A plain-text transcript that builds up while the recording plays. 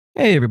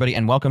Hey everybody,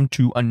 and welcome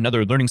to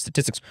another Learning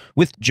Statistics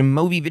with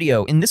Jamovi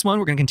video. In this one,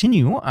 we're going to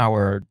continue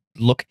our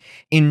look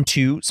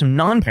into some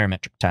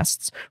non-parametric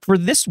tests. For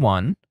this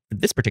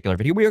particular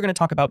video, we are going to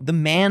talk about the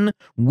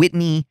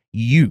MANN-WHITNEY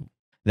U.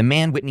 The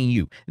MANN-WHITNEY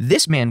U.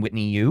 This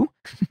MANN-WHITNEY U.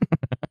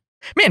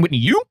 MANN-WHITNEY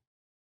U?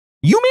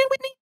 You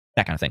MANN-WHITNEY?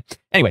 That kind of thing.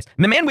 Anyways,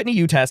 the MANN-WHITNEY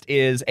U test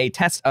is a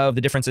test of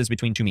the differences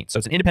between two means. So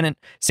it's an independent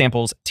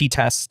samples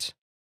t-test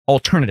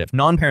alternative,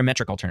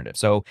 non-parametric alternative.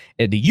 So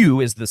the U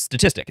is the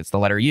statistic. It's the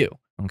letter U.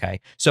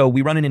 Okay. So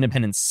we run an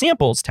independent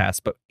samples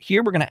test, but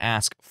here we're going to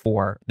ask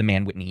for the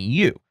MANN-WHITNEY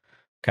U.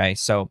 Okay.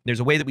 So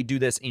there's a way that we do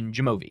this in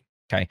Jamovi.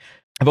 Okay.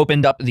 I've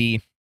opened up the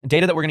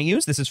data that we're going to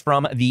use. This is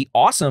from the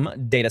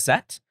awesome data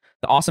set,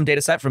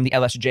 from the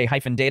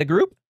LSJ-data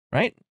group,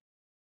 right?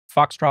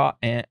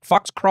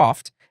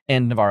 Foxcroft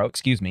and Navarro,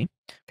 excuse me.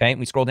 Okay,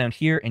 we scroll down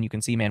here and you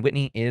can see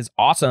MANN-WHITNEY is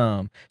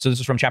awesome. So this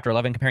is from chapter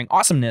 11, comparing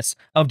awesomeness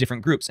of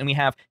different groups. And we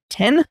have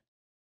 10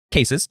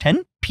 cases,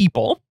 10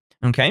 people,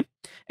 okay?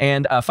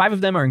 And 5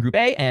 of them are in group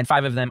A and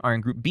 5 of them are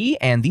in group B,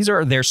 and these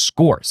are their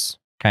scores,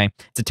 okay?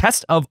 It's a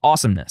test of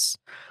awesomeness.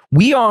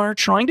 We are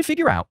trying to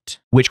figure out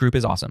which group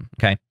is awesome,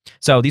 okay?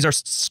 So these are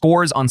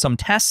scores on some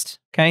test,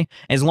 okay?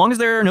 As long as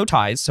there are no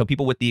ties, so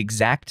people with the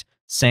exact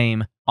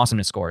same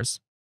awesomeness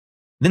scores,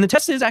 then the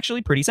test is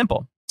actually pretty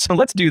simple. So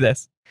let's do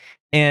this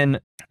in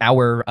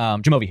our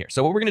Jamovi here.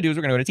 So what we're going to do is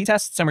we're going to go to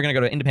t-tests and we're going to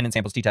go to independent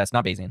samples t-test,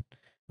 not Bayesian.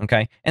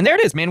 Okay. And there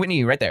it is, MANN-WHITNEY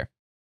U right there.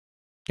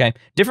 Okay.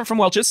 Different from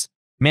Welch's.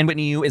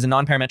 MANN-WHITNEY U is a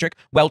non-parametric.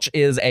 Welch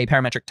is a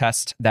parametric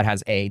test that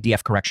has a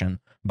DF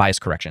correction, bias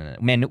correction.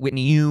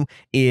 MANN-WHITNEY U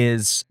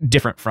is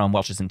different from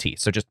Welch's and T.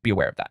 So just be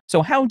aware of that.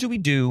 So how do we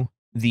do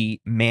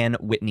the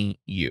MANN-WHITNEY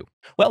U?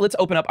 Well, let's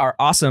open up our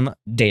awesome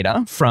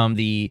data from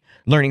the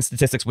Learning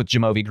Statistics with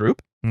Jamovi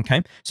group.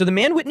 Okay, so the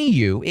MANN-WHITNEY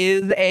U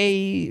is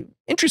a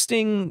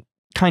interesting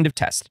kind of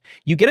test.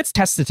 You get its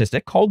test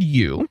statistic called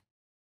U.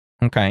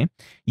 Okay,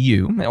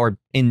 U, or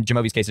in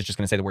Jamovi's case, it's just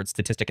going to say the word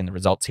statistic in the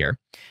results here.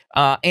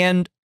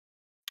 And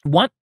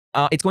what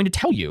it's going to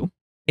tell you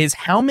is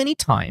how many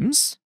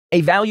times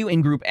a value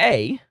in group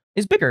A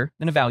is bigger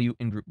than a value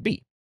in group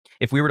B.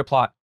 If we were to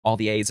plot all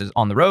the A's as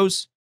on the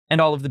rows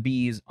and all of the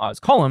B's as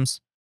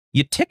columns,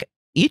 you tick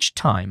each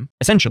time,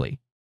 essentially,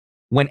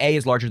 when A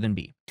is larger than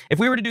B. If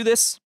we were to do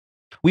this,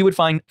 we would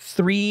find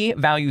 3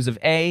 values of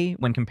A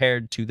when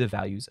compared to the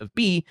values of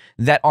B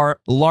that are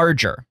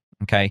larger,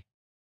 okay?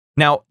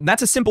 Now,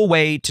 that's a simple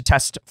way to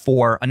test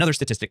for another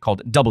statistic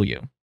called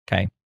W,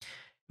 okay?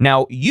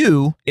 Now,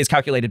 U is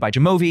calculated by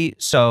Jamovi,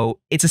 so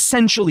it's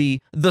essentially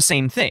the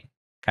same thing,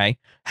 okay?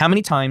 How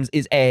many times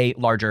is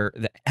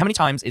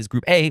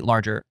group A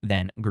larger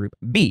than group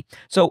B?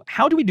 So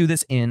how do we do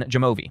this in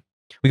Jamovi?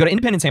 We go to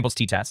independent samples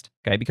t-test,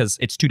 okay, because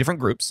it's 2 different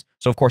groups.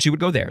 So of course you would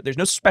go there. There's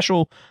no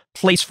special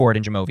place for it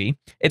in Jamovi.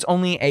 It's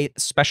only a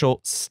special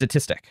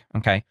statistic,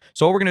 okay?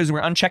 So what we're gonna do is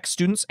we're gonna uncheck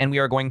students and we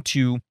are going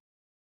to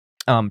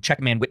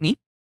check MANN-WHITNEY,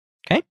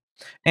 okay?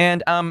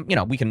 And you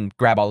know, we can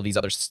grab all of these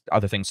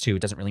other things too.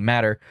 It doesn't really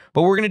matter.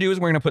 But what we're gonna do is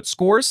we're gonna put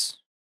scores,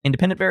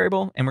 independent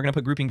variable, and we're gonna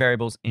put grouping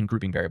variables in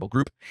grouping variable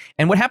group.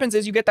 And what happens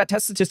is you get that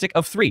test statistic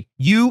of 3.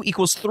 U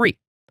equals 3.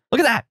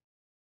 Look at that.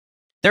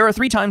 There are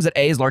 3 times that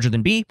A is larger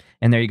than B,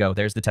 and there you go.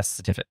 There's the test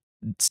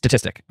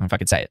statistic, if I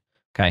could say it,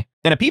 okay?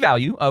 Then a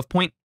p-value of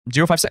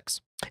 0.056.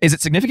 Is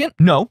it significant?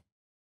 No.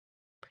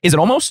 Is it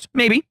almost?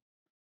 Maybe.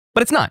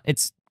 But it's not.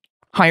 It's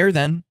higher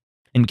than,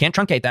 and we can't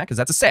truncate that because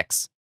that's a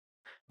 6,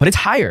 but it's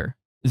higher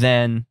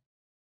than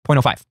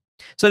 0.05.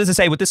 So does it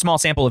say with this small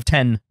sample of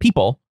 10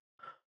 people,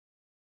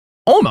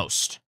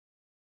 almost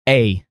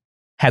A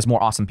has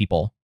more awesome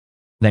people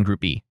than group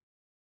B.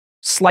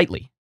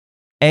 Slightly.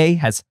 A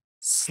has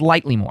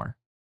slightly more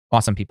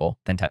awesome people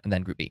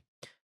than group B.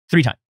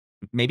 3 times.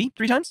 Maybe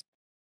 3 times?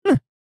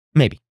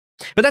 Maybe.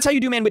 But that's how you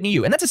do MANN-WHITNEY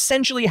U. And that's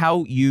essentially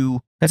how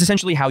you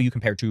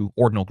compare to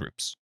ordinal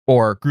groups,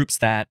 or groups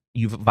that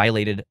you've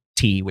violated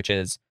T, which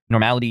is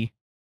normality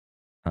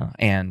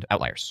and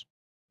outliers.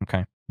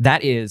 Okay.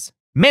 That is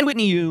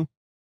MANN-WHITNEY U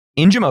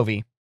in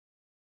Jamovi.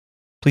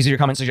 Please leave your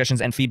comments,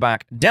 suggestions, and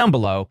feedback down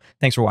below.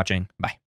 Thanks for watching. Bye.